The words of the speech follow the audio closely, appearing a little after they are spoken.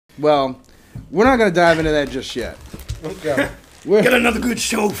Well, we're not going to dive into that just yet. Okay. Got another good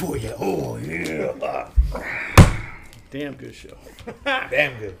show for you. Oh, yeah. Damn good show.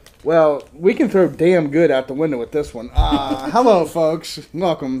 Damn good. Well, we can throw damn good out the window with this one. Hello, folks.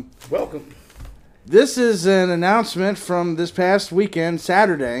 Welcome. Welcome. This is an announcement from this past weekend,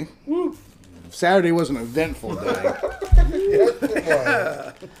 Saturday. Woo. Saturday was an eventful day. Yes,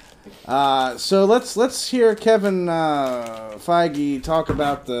 it was. So let's hear Kevin Feige talk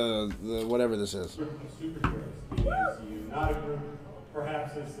about the whatever this is. Group of superheroes in the MCU, not a group,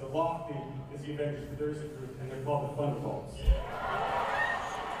 perhaps as lofty as the Avengers, but there is a group, and they're called the Thunderbolts.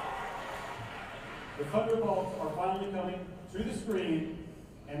 The Thunderbolts are finally coming to the screen,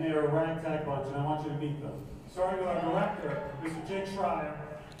 and they are a ragtag bunch, and I want you to meet them. Starting with our director, Mr. Jake Schreier.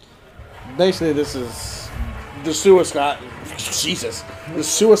 Basically, this is the Suicide. Jesus, the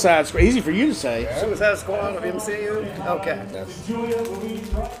Suicide Squad. Easy for you to say. Suicide Squad of MCU? Okay. Mr. Julia Louise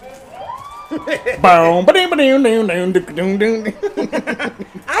Dreyfus. Boom, ba-ding, ba-ding, ding, ding, ding, ding, ding.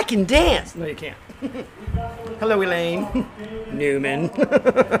 I can dance. No, you can't. Hello, Elaine. Newman.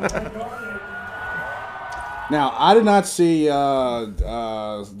 Now, I did not see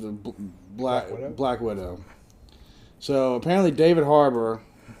the Black Widow. So apparently, David Harbour,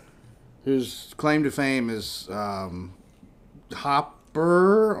 whose claim to fame is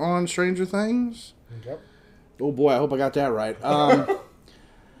Hopper on Stranger Things. Yep. Oh boy, I hope I got that right.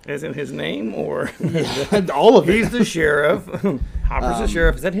 As in his name, or All of it. he's the sheriff. Hopper's the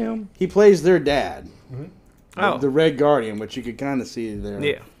sheriff. Is that him? He plays their dad, Oh, the Red Guardian, which you could kind of see there.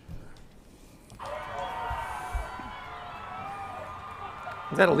 yeah.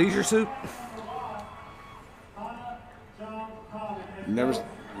 Is that a leisure suit? Never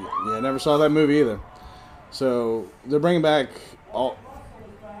saw that movie either. So they're bringing back all.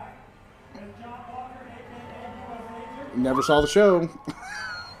 Never saw the show.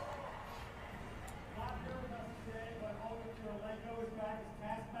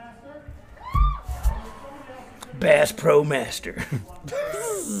 Bass Pro Master.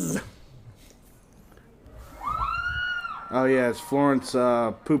 Oh yeah, it's Florence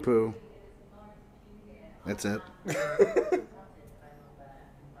Poo Poo. That's it.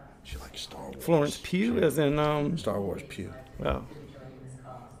 She likes Star Wars. Florence Pugh, as in Star Wars Pugh. Oh, Enjoying this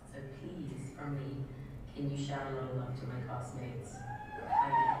cause. So please, from me, can you shout a little love to my classmates?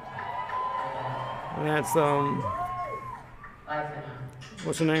 and that's Bye for now.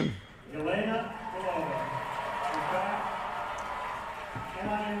 what's her name? Elena Belova is back, and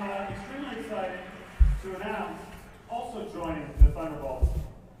I am extremely excited to announce also joining the Thunderbolts,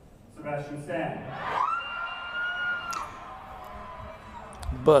 Sebastian Stan.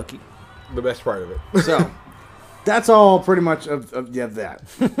 Bucky. The best part of it. So that's all pretty much of that.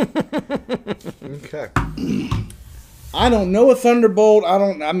 Okay. I don't know a Thunderbolt.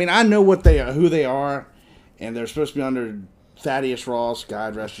 I mean, I know what they are, who they are, and they're supposed to be under Thaddeus Ross.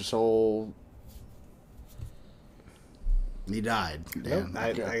 God rest his soul. He died. Damn.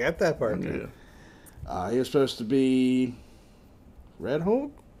 I got that part. Yeah. He was supposed to be Red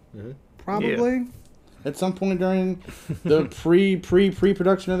Hulk, probably at some point during the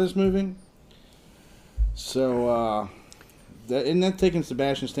pre-production of this movie. So, isn't that taking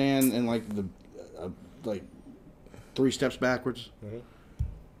Sebastian Stan in like the 3 steps backwards?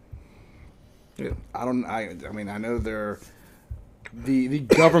 Yeah. I mean, I know they're the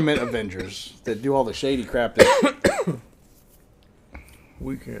government Avengers that do all the shady crap. That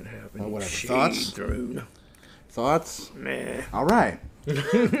We can't have any whatever. shade Thoughts? thrown. Thoughts? Meh. All right.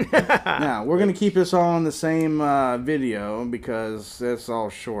 Now, we're going to keep this all in the same video because it's all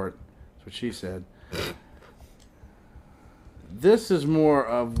short. That's what she said. This is more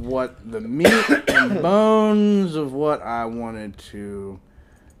of what the meat and bones of what I wanted to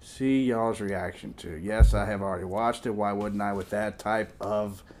see y'all's reaction to. Yes, I have already watched it. Why wouldn't I with that type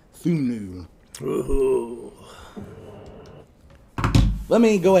of thunu? Ooh. Let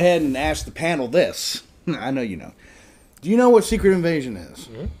me go ahead and ask the panel this. I know you know. Do you know what Secret Invasion is?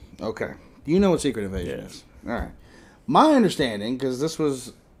 Mm-hmm. Okay. Do you know what Secret Invasion is? All right. My understanding, because this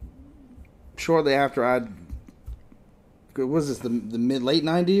was shortly after was this the late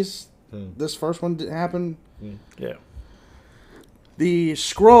 90s? This first one happened? Yeah. The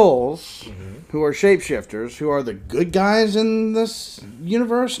Skrulls, who are shapeshifters, who are the good guys in this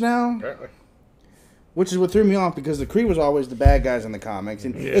universe now, Apparently. which is what threw me off because the Kree was always the bad guys in the comics,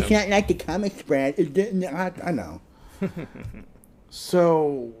 and Yeah. it's not like the comics, Brad. It didn't. I know.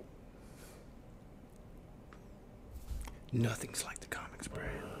 So Nothing's like the comics, Brad.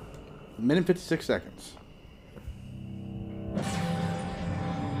 minute 56 seconds.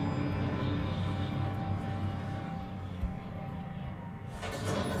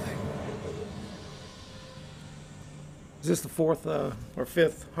 Is this the fourth or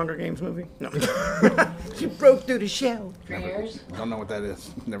fifth Hunger Games movie? No. She broke through the shell. 3 years? Don't know what that is.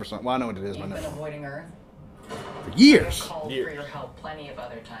 Never saw. Well, I know what it is, but You've been never. avoiding Earth? For I've years. called for your help plenty of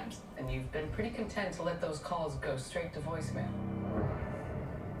other times, and you've been pretty content to let those calls go straight to voicemail.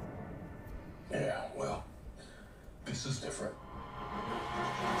 Yeah, well, this is different.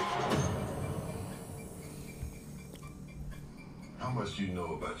 How much do you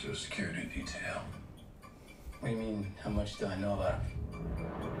know about your security detail? What do you mean, how much do I know about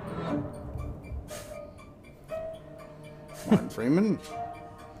him? Martin Freeman,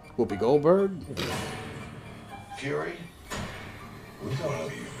 Whoopi Goldberg. Fury? We're gonna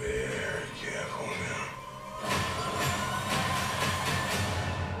be very careful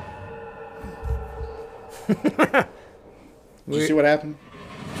now. Did you see what happened?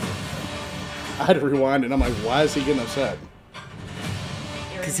 I had to rewind it. I'm like, why is he getting upset?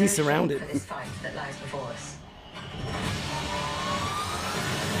 Because he's surrounded. For this fight that lies before us.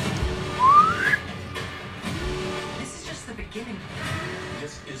 This is just the beginning.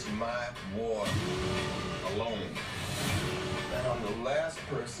 This is my war alone. And I'm the last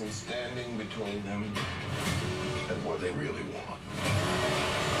person standing between them and what they really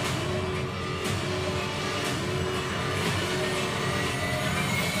want.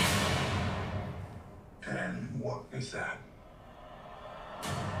 And what is that?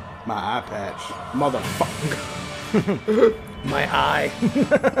 My eye patch. Motherfucker. My eye.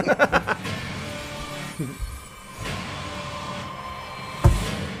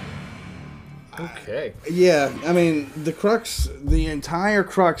 Okay. Yeah, I mean, the entire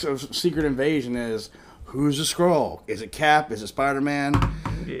crux of Secret Invasion is who's a Skrull? Is it Cap? Is it Spider-Man?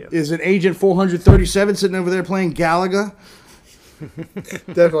 Yeah. Is it Agent 437 sitting over there playing Galaga?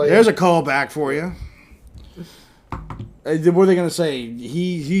 Definitely. There's a callback for you. What are they going to say?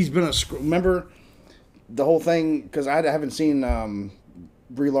 He's been a Skrull. Remember the whole thing? Because I haven't seen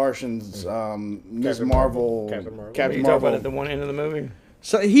Brie Larson's Ms. Marvel. Captain You talk about at the one end of the movie?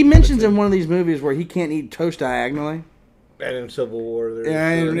 So he mentions in one of these movies where he can't eat toast diagonally. And in Civil War, there's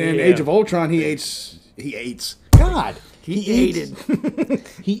And in Yeah. Age of Ultron, he eats. God, He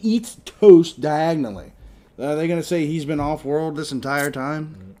he eats toast diagonally. Are they going to say he's been off world this entire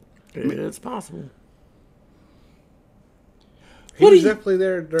time? It's possible. he was definitely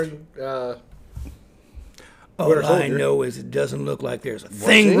there during. All Winter I Soldier. know is it doesn't look like there's a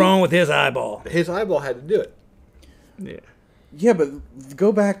thing he? wrong with his eyeball. His eyeball had to do it. Yeah. Yeah, but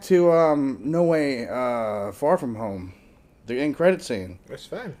go back to No Way Far From Home, the end credit scene. That's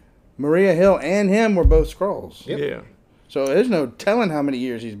fine. Maria Hill and him were both Skrulls. Yep. Yeah. So there's no telling how many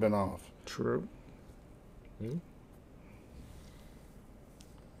years he's been off. True.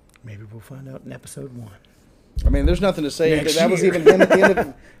 Maybe we'll find out in episode 1. I mean, there's nothing to say. Next That was year. even him at the end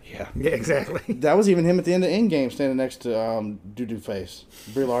of. Yeah. Yeah, exactly. That was even him at the end of Endgame standing next to Doo-Doo Face.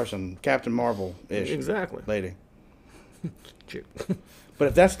 Brie Larson, Captain Marvel-ish. Exactly. Lady. True. But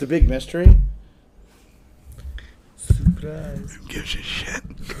if that's the big mystery. Surprise. Who gives a shit?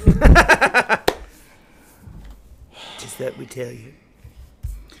 Just that we tell you.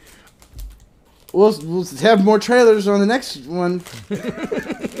 We'll have more trailers on the next one.